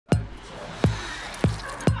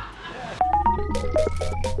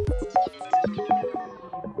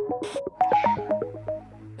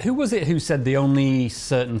Who was it who said the only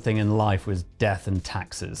certain thing in life was death and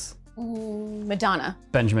taxes? Madonna.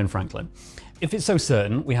 Benjamin Franklin. If it's so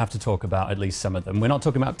certain, we have to talk about at least some of them. We're not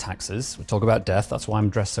talking about taxes, we're talking about death. That's why I'm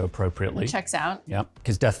dressed so appropriately. Checks out. Yeah,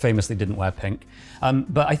 because death famously didn't wear pink.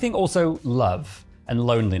 But I think also love and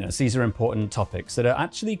loneliness. These are important topics that are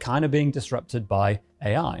actually kind of being disrupted by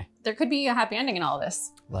AI. There could be a happy ending in all of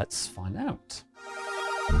this. Let's find out.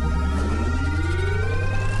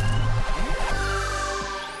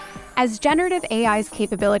 As generative AI's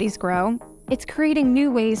capabilities grow, it's creating new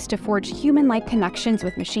ways to forge human-like connections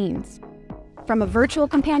with machines. From a virtual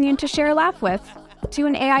companion to share a laugh with, to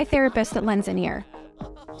an AI therapist that lends an ear.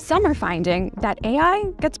 Some are finding that AI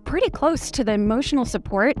gets pretty close to the emotional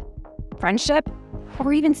support, friendship,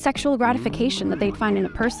 or even sexual gratification that they'd find in a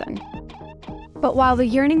person. But while the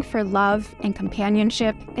yearning for love and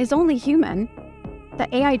companionship is only human, the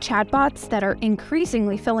AI chatbots that are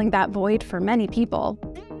increasingly filling that void for many people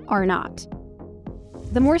are not.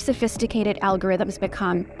 The more sophisticated algorithms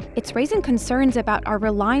become, it's raising concerns about our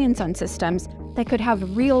reliance on systems that could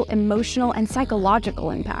have real emotional and psychological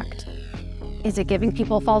impact. Is it giving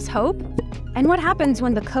people false hope? And what happens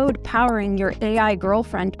when the code powering your AI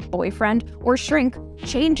girlfriend, boyfriend, or shrink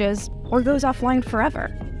changes or goes offline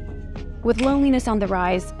forever? With loneliness on the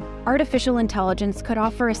rise, artificial intelligence could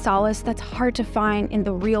offer a solace that's hard to find in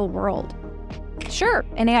the real world. Sure,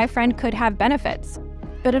 an AI friend could have benefits,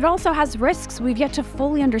 but it also has risks we've yet to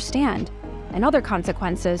fully understand, and other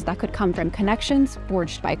consequences that could come from connections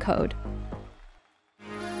forged by code.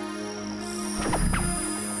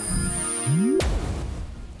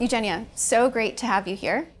 Eugenia, so great to have you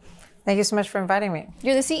here. Thank you so much for inviting me.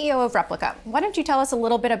 You're the CEO of Replika. Why don't you tell us a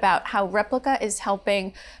little bit about how Replika is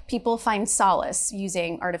helping people find solace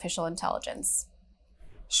using artificial intelligence?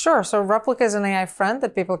 Sure. So Replika is an AI friend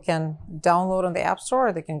that people can download on the App Store,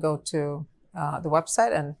 or they can go to the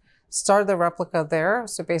website and start the Replika there.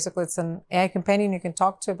 So basically, it's an AI companion you can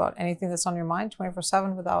talk to about anything that's on your mind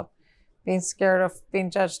 24/7 without being scared of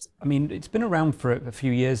being judged. I mean, it's been around for a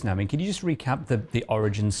few years now. I mean, can you just recap the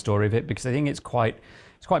origin story of it? Because I think it's quite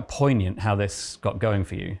poignant how this got going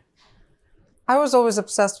for you. I was always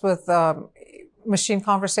obsessed with machine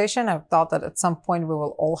conversation. I thought that at some point we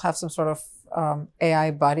will all have some sort of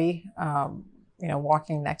AI buddy,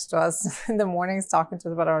 walking next to us in the mornings, talking to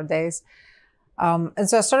us about our days. And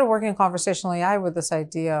so I started working in conversational AI with this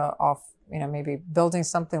idea of, maybe building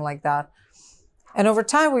something like that. And over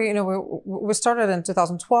time, we started in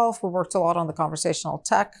 2012. We worked a lot on the conversational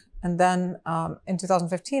tech. And then in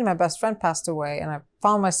 2015, my best friend passed away. And I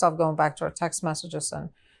found myself going back to our text messages and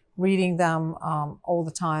reading them all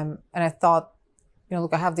the time. And I thought,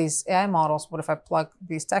 look, I have these AI models. What if I plug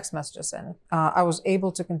these text messages in? I was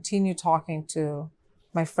able to continue talking to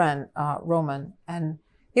my friend, Roman. And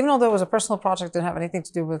even though there was a personal project, didn't have anything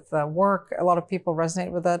to do with work, a lot of people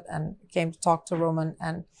resonate with it and came to talk to Roman.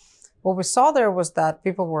 And what we saw there was that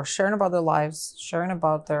people were sharing about their lives, sharing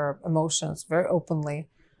about their emotions very openly,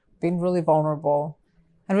 being really vulnerable.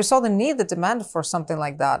 And we saw the need, the demand for something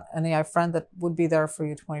like that, an AI friend that would be there for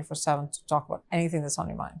you 24/7 to talk about anything that's on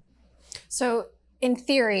your mind. So in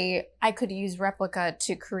theory, I could use Replika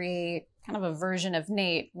to create kind of a version of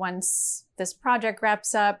Nate once this project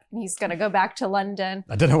wraps up and he's going to go back to London.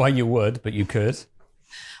 I don't know why you would, but you could.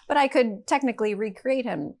 But I could technically recreate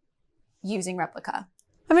him using Replika.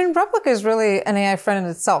 I mean, Replika is really an AI friend in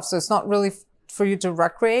itself. So it's not really for you to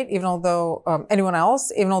recreate, even although anyone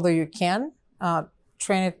else, even although you can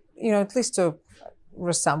train it, at least to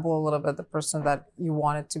resemble a little bit the person that you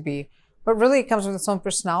want it to be. But really it comes with its own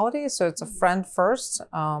personality. So it's a friend first,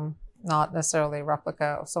 not necessarily a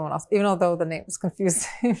replica of someone else, even although the name is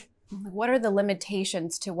confusing. What are the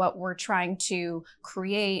limitations to what we're trying to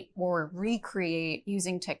create or recreate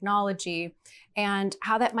using technology, and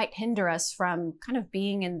how that might hinder us from kind of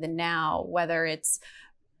being in the now, whether it's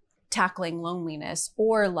tackling loneliness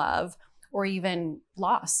or love or even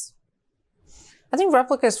loss? I think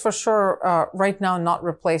Replika is for sure right now not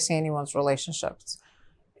replacing anyone's relationships.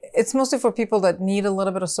 It's mostly for people that need a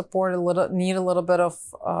little bit of support, need a little bit of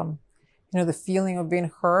the feeling of being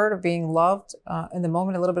heard, of being loved in the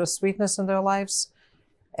moment, a little bit of sweetness in their lives.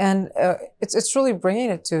 And it's really bringing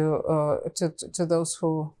it to those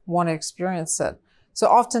who want to experience it. So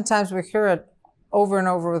oftentimes we hear it over and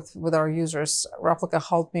over with our users. Replika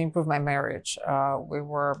helped me improve my marriage. We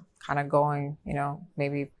were kind of going,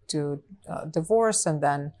 maybe to divorce, and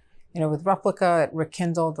then, with Replika, it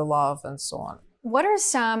rekindled the love and so on. What are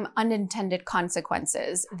some unintended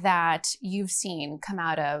consequences that you've seen come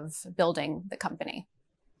out of building the company?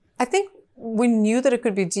 I think we knew that it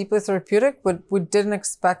could be deeply therapeutic, but we didn't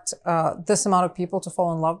expect this amount of people to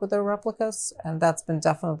fall in love with their replicas. And that's been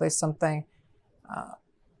definitely something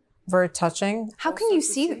very touching. How can you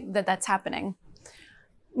see that that's happening?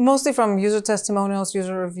 Mostly from user testimonials,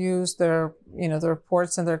 user reviews, their the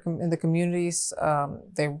reports in the communities.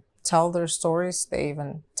 They tell their stories. They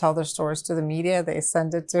even tell their stories to the media. They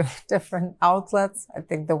send it to different outlets. I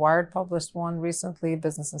think The Wired published one recently.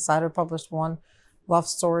 Business Insider published one. Love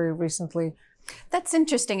Story recently. That's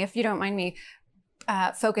interesting. If you don't mind me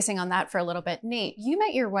focusing on that for a little bit. Nate, you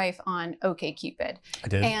met your wife on OkCupid. I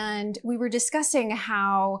did. And we were discussing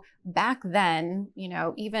how back then,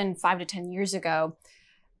 even 5 to 10 years ago,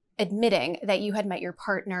 admitting that you had met your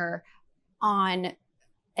partner on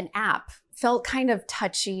an app felt kind of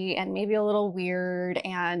touchy and maybe a little weird,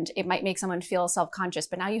 and it might make someone feel self-conscious.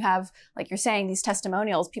 But now you have, like you're saying, these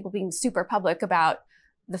testimonials, people being super public about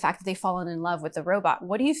the fact that they've fallen in love with the robot.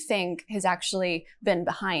 What do you think has actually been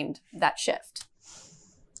behind that shift?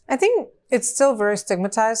 I think it's still very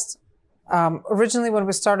stigmatized. Originally, when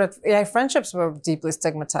we started, AI friendships were deeply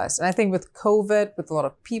stigmatized. And I think with COVID, with a lot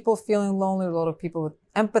of people feeling lonely, a lot of people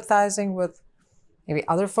empathizing with maybe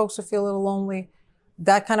other folks who feel a little lonely,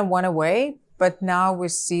 that kind of went away. But now we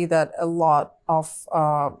see that a lot of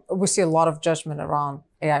judgment around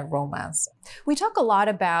AI romance. We talk a lot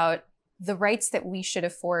about the rights that we should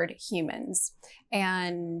afford humans.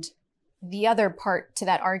 And the other part to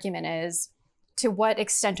that argument is, to what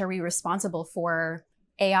extent are we responsible for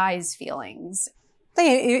AI's feelings? I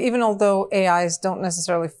think even although AIs don't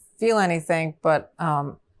necessarily feel anything, but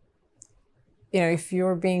if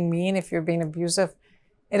you're being mean, if you're being abusive,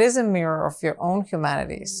 it is a mirror of your own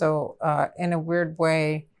humanity. So in a weird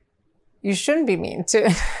way, you shouldn't be mean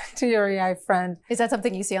to your AI friend. Is that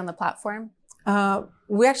something you see on the platform?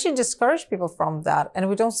 We actually discourage people from that, and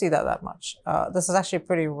we don't see that much. This is actually a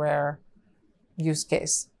pretty rare use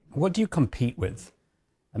case. What do you compete with?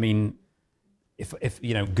 I mean, if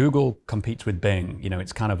Google competes with Bing,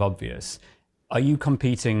 it's kind of obvious. Are you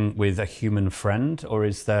competing with a human friend, or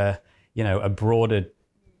is there, a broader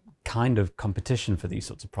kind of competition for these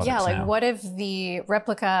sorts of products? Yeah, like now? What if the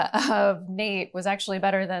replica of Nate was actually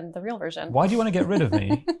better than the real version? Why do you want to get rid of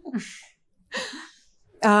me?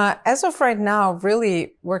 As of right now,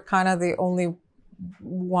 really, we're kind of the only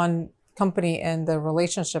one company in the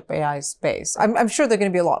relationship AI space. I'm sure there are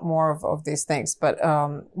going to be a lot more of these things, but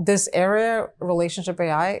this area, relationship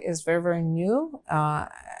AI, is very, very new.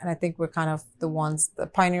 And I think we're kind of the ones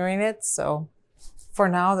that pioneering it. So for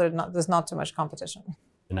now, there's not too much competition.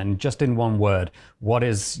 And then just in one word, what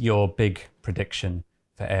is your big prediction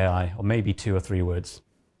for AI? Or maybe 2 or 3 words.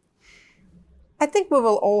 I think we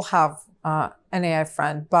will all have an AI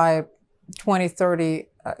friend. By 2030,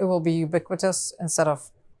 it will be ubiquitous. Instead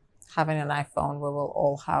of having an iPhone, we will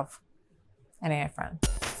all have an AI friend.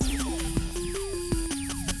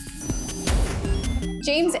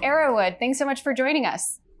 James Arrowood, thanks so much for joining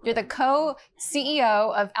us. You're the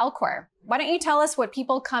co-CEO of Alcor. Why don't you tell us what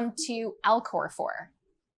people come to Alcor for?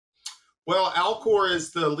 Well, Alcor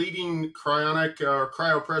is the leading cryonic or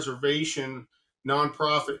cryopreservation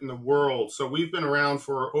nonprofit in the world. So we've been around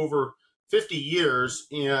for over 50 years,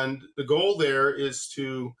 and the goal there is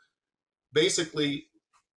to basically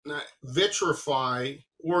vitrify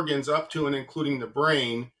organs up to and including the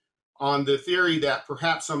brain, on the theory that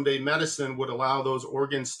perhaps someday medicine would allow those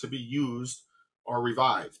organs to be used or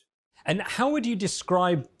revived. And how would you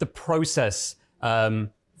describe the process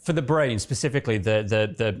for the brain, specifically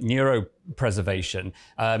the neuropreservation?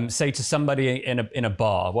 Say to somebody in a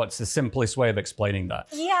bar, what's the simplest way of explaining that?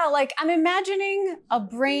 Yeah, like I'm imagining a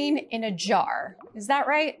brain in a jar. Is that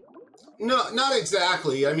right? No, not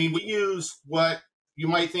exactly. I mean, we use what you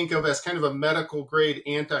might think of as kind of a medical grade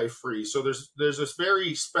antifreeze. So there's this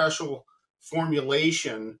very special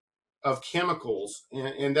formulation of chemicals,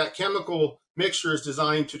 and that chemical mixture is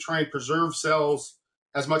designed to try and preserve cells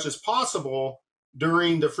as much as possible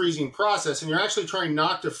during the freezing process. And you're actually trying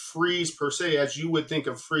not to freeze per se as you would think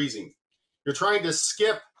of freezing. You're trying to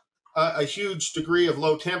skip a huge degree of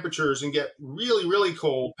low temperatures and get really, really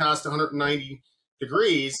cold past 190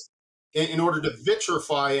 degrees in order to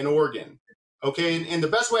vitrify an organ. Okay, and the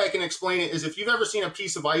best way I can explain it is if you've ever seen a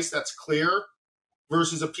piece of ice that's clear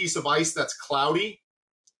versus a piece of ice that's cloudy,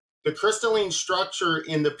 the crystalline structure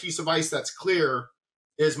in the piece of ice that's clear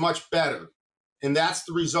is much better. And that's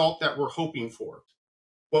the result that we're hoping for.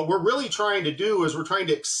 What we're really trying to do is we're trying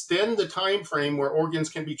to extend the time frame where organs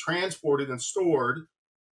can be transported and stored.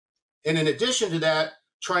 And in addition to that,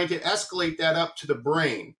 trying to escalate that up to the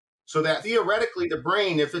brain so that theoretically the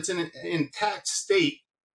brain, if it's in an intact state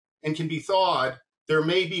and can be thawed, there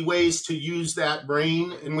may be ways to use that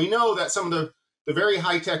brain. And we know that some of the very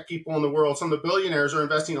high-tech people in the world, some of the billionaires, are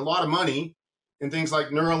investing a lot of money in things like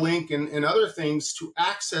Neuralink and other things to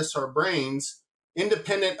access our brains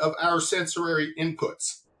independent of our sensory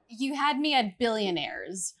inputs. You had me at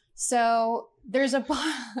billionaires. So there's a...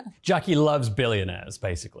 Jackie loves billionaires,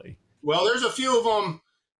 basically. Well, there's a few of them.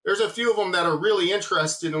 There's a few of them that are really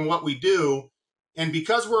interested in what we do. And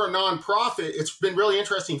because we're a nonprofit, it's been really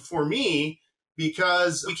interesting for me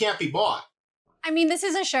because we can't be bought. I mean, this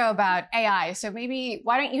is a show about AI. So maybe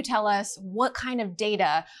why don't you tell us what kind of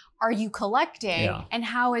data are you collecting and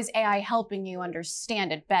how is AI helping you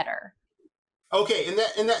understand it better? Okay,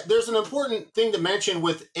 and that there's an important thing to mention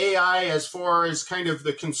with AI as far as kind of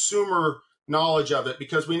the consumer knowledge of it,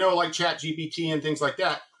 because we know like ChatGPT and things like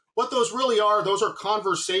that. What those really are, those are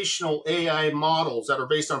conversational AI models that are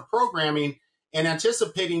based on programming and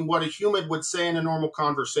anticipating what a human would say in a normal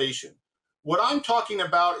conversation. What I'm talking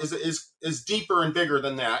about is deeper and bigger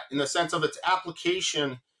than that in the sense of its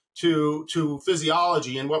application to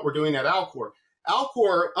physiology and what we're doing at Alcor.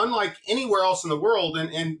 Alcor, unlike anywhere else in the world,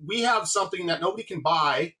 and we have something that nobody can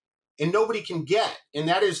buy and nobody can get, and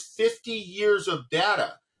that is 50 years of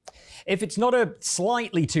data. If it's not a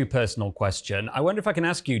slightly too personal question, I wonder if I can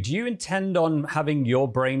ask you, do you intend on having your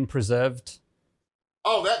brain preserved?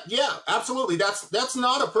 Oh, yeah, absolutely. That's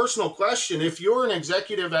not a personal question. If you're an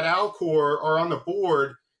executive at Alcor or on the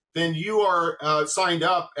board, then you are signed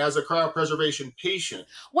up as a cryopreservation patient.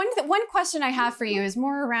 One question I have for you is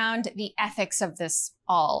more around the ethics of this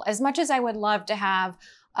all. As much as I would love to have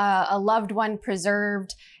a loved one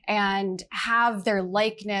preserved and have their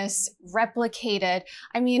likeness replicated,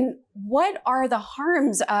 I mean, what are the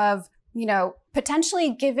harms of, you know, potentially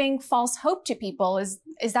giving false hope to people? Is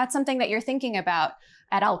that something that you're thinking about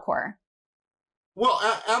at Alcor? Well,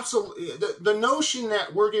 absolutely. The notion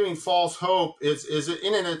that we're giving false hope is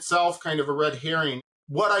in and itself kind of a red herring.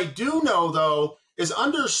 What I do know, though, is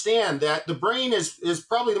understand that the brain is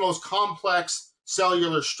probably the most complex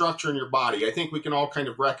cellular structure in your body. I think we can all kind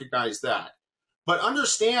of recognize that. But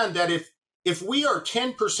understand that if we are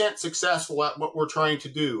 10% successful at what we're trying to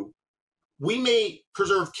do, we may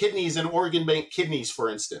preserve kidneys and organ bank kidneys, for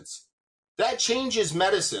instance. That changes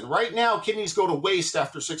medicine. Right now, kidneys go to waste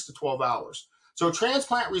after 6 to 12 hours. So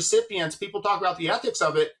transplant recipients, people talk about the ethics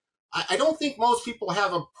of it. I don't think most people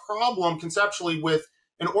have a problem conceptually with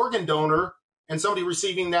an organ donor and somebody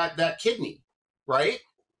receiving that kidney, right?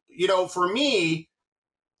 You know, for me,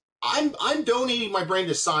 I'm donating my brain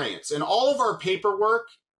to science, and all of our paperwork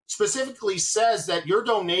specifically says that your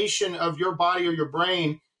donation of your body or your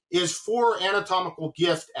brain is for anatomical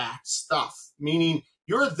gift act stuff, meaning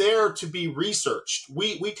you're there to be researched.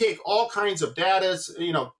 We take all kinds of data,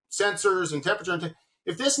 you know, sensors and temperature.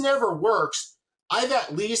 If this never works, I've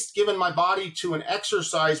at least given my body to an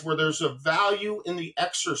exercise where there's a value in the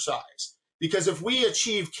exercise. Because if we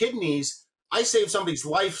achieve kidneys, I save somebody's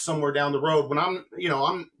life somewhere down the road. When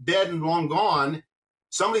I'm dead and long gone,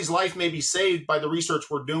 somebody's life may be saved by the research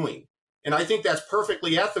we're doing. And I think that's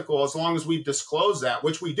perfectly ethical as long as we disclose that,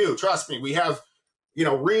 which we do. Trust me, we have, you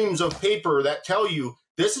know, reams of paper that tell you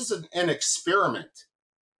this is an experiment.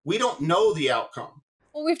 We don't know the outcome.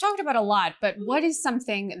 Well, we've talked about a lot, but what is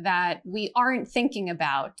something that we aren't thinking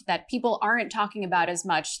about, that people aren't talking about as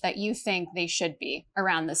much, that you think they should be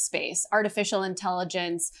around this space? Artificial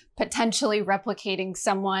intelligence, potentially replicating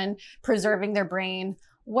someone, preserving their brain.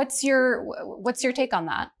 What's your take on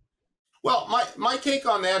that? Well, my take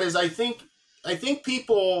on that is I think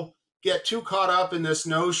people get too caught up in this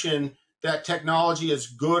notion that technology is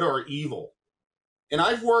good or evil. And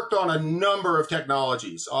I've worked on a number of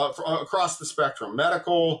technologies across the spectrum,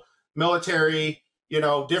 medical, military, you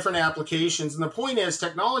know, different applications. And the point is,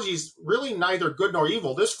 technology is really neither good nor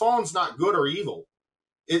evil. This phone's not good or evil.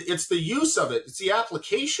 It's the use of it. It's the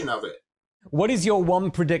application of it. What is your one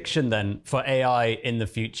prediction then for AI in the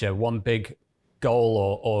future? One big goal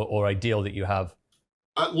or ideal that you have?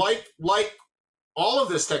 Like all of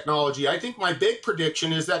this technology, I think my big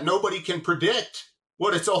prediction is that nobody can predict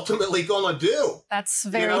what it's ultimately going to do. That's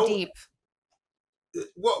very deep.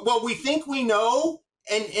 Well, we think we know,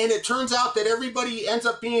 and it turns out that everybody ends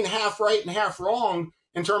up being half right and half wrong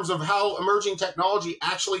in terms of how emerging technology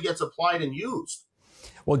actually gets applied and used.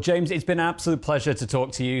 Well, James, it's been an absolute pleasure to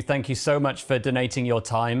talk to you. Thank you so much for donating your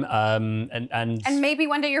time. And maybe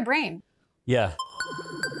one day your brain. Yeah.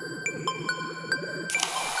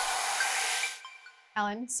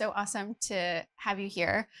 Ellen, so awesome to have you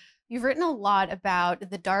here. You've written a lot about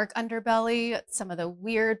the dark underbelly, some of the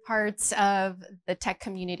weird parts of the tech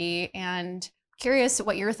community, and curious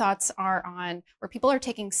what your thoughts are on where people are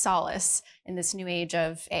taking solace in this new age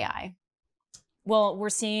of AI. Well, we're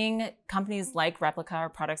seeing companies like Replika or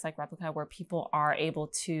products like Replika where people are able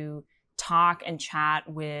to talk and chat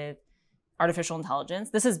with artificial intelligence.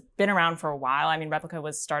 This has been around for a while. I mean, Replika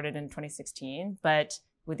was started in 2016, but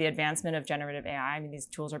with the advancement of generative AI, I mean, these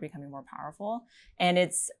tools are becoming more powerful. And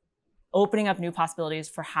it's opening up new possibilities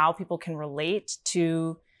for how people can relate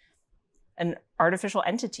to an artificial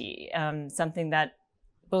entity, something that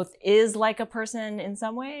both is like a person in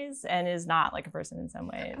some ways and is not like a person in some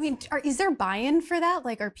ways. I mean, is there buy-in for that?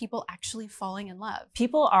 Like, are people actually falling in love?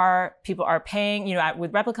 People are paying, you know,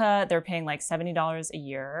 with Replika, they're paying like $70 a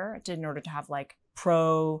year in order to have like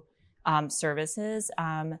pro services.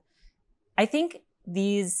 I think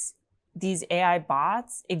these AI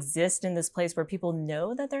bots exist in this place where people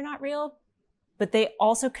know that they're not real, but they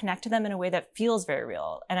also connect to them in a way that feels very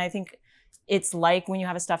real. And I think it's like when you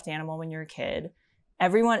have a stuffed animal when you're a kid.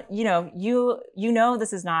 Everyone, you know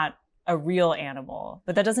this is not a real animal,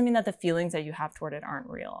 but that doesn't mean that the feelings that you have toward it aren't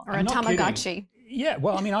real. Or a Tamagotchi. Yeah,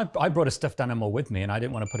 well, I mean, I brought a stuffed animal with me, and I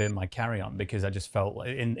didn't want to put it in my carry-on because I just felt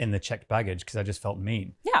in the checked baggage because I just felt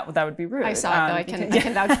mean. Yeah, well, that would be rude. I saw it though. I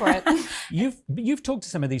can vouch for it. You've talked to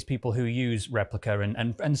some of these people who use Replika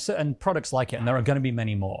and products like it, and there are going to be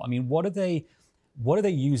many more. I mean, what are they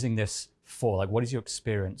using this for? Like, what is your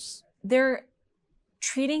experience? They're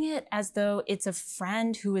treating it as though it's a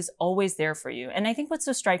friend who is always there for you. And I think what's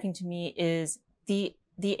so striking to me is the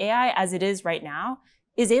AI as it is right now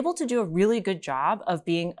is able to do a really good job of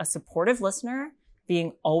being a supportive listener,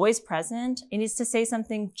 being always present. It needs to say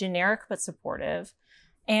something generic but supportive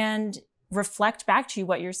and reflect back to you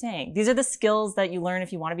what you're saying. These are the skills that you learn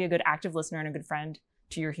if you want to be a good active listener and a good friend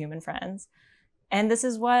to your human friends. And this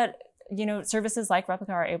is what, you know, services like Replika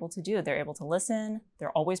are able to do. They're able to listen,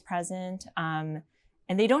 they're always present,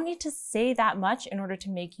 and they don't need to say that much in order to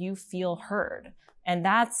make you feel heard. And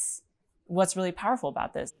that's what's really powerful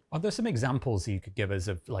about this. Are there some examples you could give us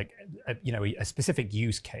of like, a specific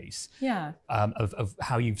use case of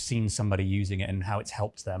how you've seen somebody using it and how it's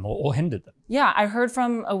helped them or hindered them? Yeah, I heard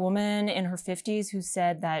from a woman in her 50s who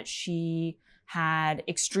said that she had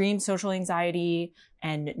extreme social anxiety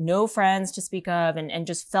and no friends to speak of and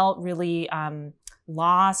just felt really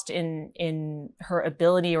lost in her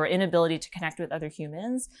ability or inability to connect with other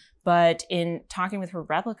humans. But in talking with her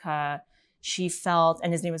Replika, she felt,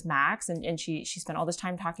 and his name was Max, and she spent all this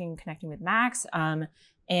time talking and connecting with Max,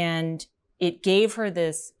 and it gave her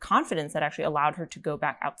this confidence that actually allowed her to go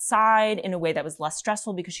back outside in a way that was less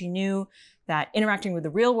stressful because she knew that interacting with the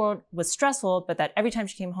real world was stressful, but that every time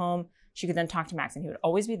she came home, she could then talk to Max and he would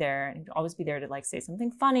always be there and he would always be there to like say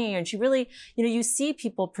something funny. And she really, you see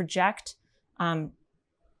people project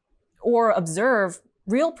or observe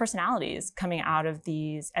real personalities coming out of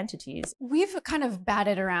these entities. We've kind of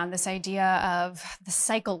batted around this idea of the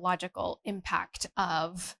psychological impact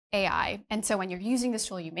of AI. And so when you're using this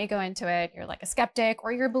tool, you may go into it, you're like a skeptic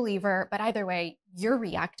or you're a believer, but either way, you're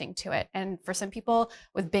reacting to it. And for some people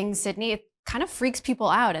with Bing Sydney, it kind of freaks people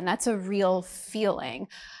out and that's a real feeling.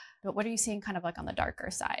 But what are you seeing kind of like on the darker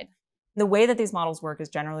side? The way that these models work is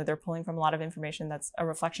generally they're pulling from a lot of information that's a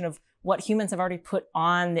reflection of what humans have already put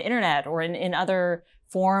on the internet or in other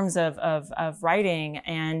forms of writing.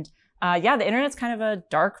 And yeah, the internet's kind of a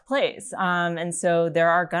dark place. And so there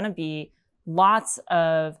are going to be lots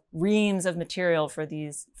of reams of material for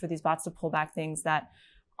these bots to pull back things that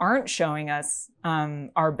aren't showing us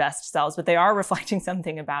our best selves, but they are reflecting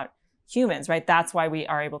something about humans, right? That's why we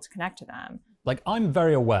are able to connect to them. Like, I'm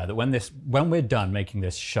very aware that when we're done making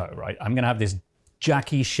this show, right, I'm going to have this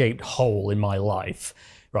Jackie-shaped hole in my life,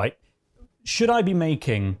 right? Should I be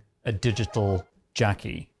making a digital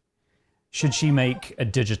Jackie? Should she make a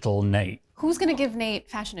digital Nate? Who's going to give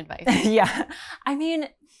Nate fashion advice? Yeah. I mean,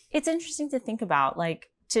 it's interesting to think about,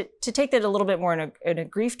 like, to take that a little bit more in a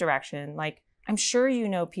grief direction. Like, I'm sure you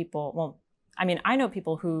know people, well, I mean, I know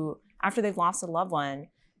people who, after they've lost a loved one,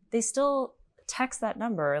 they still text that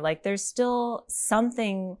number. Like, there's still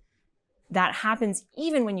something that happens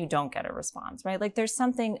even when you don't get a response, right? Like, there's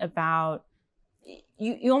something about,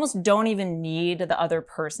 you almost don't even need the other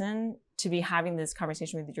person to be having this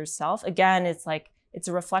conversation with yourself. Again, it's like, it's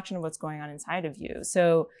a reflection of what's going on inside of you.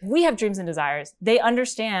 So we have dreams and desires. They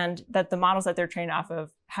understand that the models that they're trained off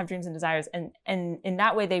of have dreams and desires. And in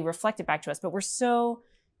that way, they reflect it back to us. But we're so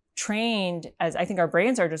trained, as I think our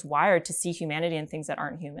brains are just wired to see humanity in things that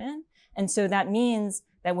aren't human. And so that means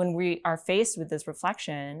that when we are faced with this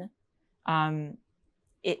reflection,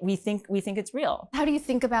 we think it's real. How do you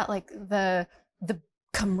think about like the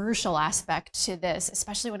commercial aspect to this,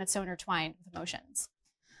 especially when it's so intertwined with emotions?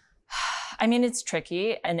 I mean, it's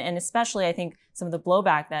tricky. And especially I think some of the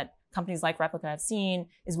blowback that companies like Replika have seen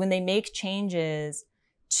is when they make changes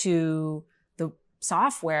to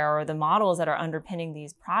software or the models that are underpinning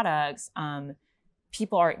these products,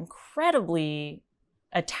 people are incredibly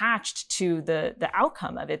attached to the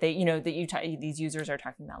outcome of it. They, you know, these users are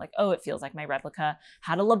talking about like, oh, it feels like my replica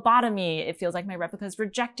had a lobotomy. It feels like my replica is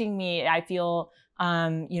rejecting me. I feel,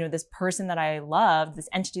 you know, this person that I loved, this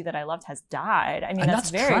entity that I loved has died. I mean,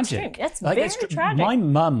 that's very tragic. extreme. It's like, very tragic. My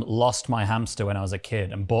mum lost my hamster when I was a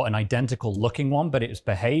kid and bought an identical looking one, but its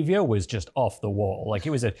behavior was just off the wall. Like,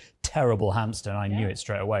 it was a terrible hamster and I knew it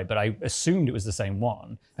straight away, but I assumed it was the same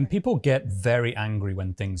one. And people get very angry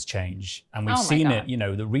when things change. And we've seen it, you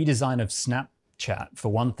know, the redesign of Snapchat for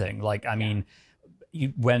one thing. Like, I mean,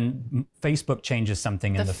 when Facebook changes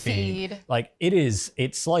something in the feed, like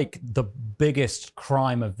it's like the biggest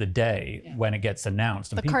crime of the day when it gets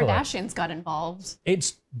announced. And the Kardashians got involved.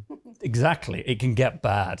 It's exactly, it can get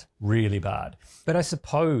bad, really bad. But I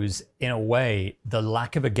suppose in a way, the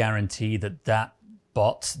lack of a guarantee that that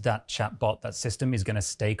chatbot, that system is going to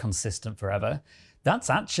stay consistent forever,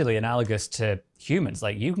 that's actually analogous to humans.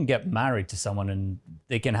 Like, you can get married to someone and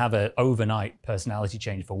they can have an overnight personality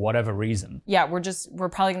change for whatever reason. Yeah, we're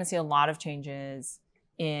probably going to see a lot of changes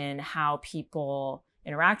in how people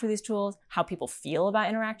interact with these tools, how people feel about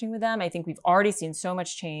interacting with them. I think we've already seen so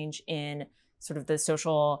much change in sort of the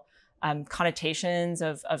social connotations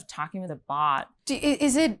of talking with a bot.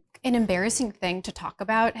 Is it an embarrassing thing to talk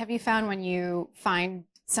about? Have you found when you find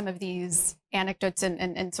some of these anecdotes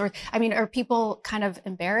and sort of, I mean, are people kind of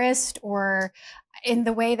embarrassed, or in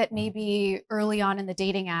the way that maybe early on in the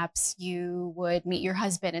dating apps, you would meet your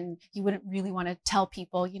husband and you wouldn't really want to tell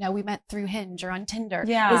people, you know, we met through Hinge or on Tinder.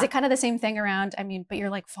 Yeah. Is it kind of the same thing around, I mean, but you're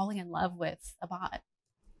like falling in love with a bot?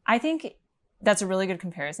 I think that's a really good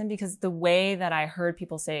comparison, because the way that I heard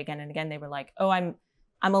people say again and again, they were like, oh, I'm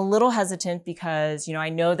a little hesitant because, you know, I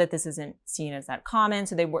know that this isn't seen as that common.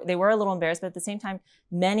 So they were a little embarrassed, but at the same time,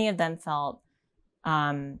 many of them felt,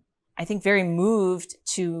 I think, very moved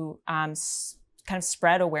to kind of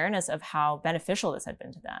spread awareness of how beneficial this had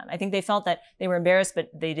been to them. I think they felt that they were embarrassed,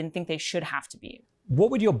 but they didn't think they should have to be.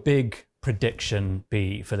 What would your big prediction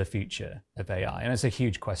be for the future of AI? And it's a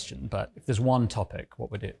huge question, but if there's one topic,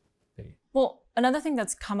 what would it be? Well, another thing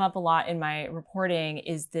that's come up a lot in my reporting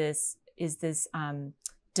is this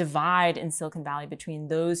divide in Silicon Valley between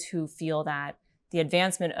those who feel that the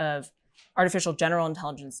advancement of artificial general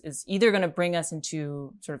intelligence is either going to bring us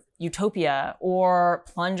into sort of utopia or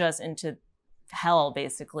plunge us into hell,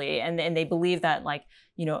 basically. And they believe that, like,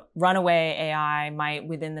 you know, runaway AI might,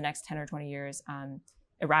 within the next 10 or 20 years,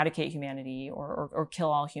 eradicate humanity or kill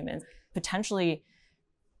all humans, potentially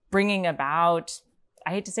bringing about,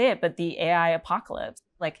 I hate to say it, but the AI apocalypse.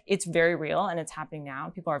 Like, it's very real and it's happening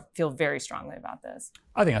now. People feel very strongly about this.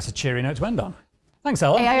 I think that's a cheery note to end on. Thanks,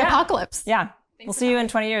 Ellen. AI apocalypse. Yeah. We'll see you in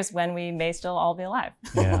 20 years when we may still all be alive.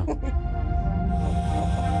 Yeah.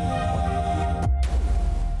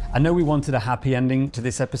 I know we wanted a happy ending to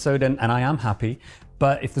this episode, and I am happy.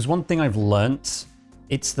 But if there's one thing I've learnt,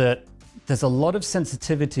 it's that there's a lot of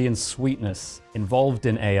sensitivity and sweetness involved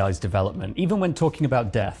in AI's development, even when talking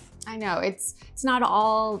about death. I know, it's not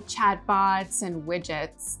all chatbots and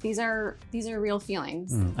widgets. These are real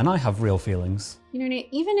feelings. And I have real feelings. You know, Nate,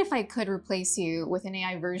 even if I could replace you with an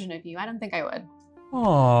AI version of you, I don't think I would.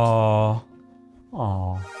 Aww.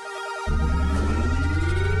 Aww.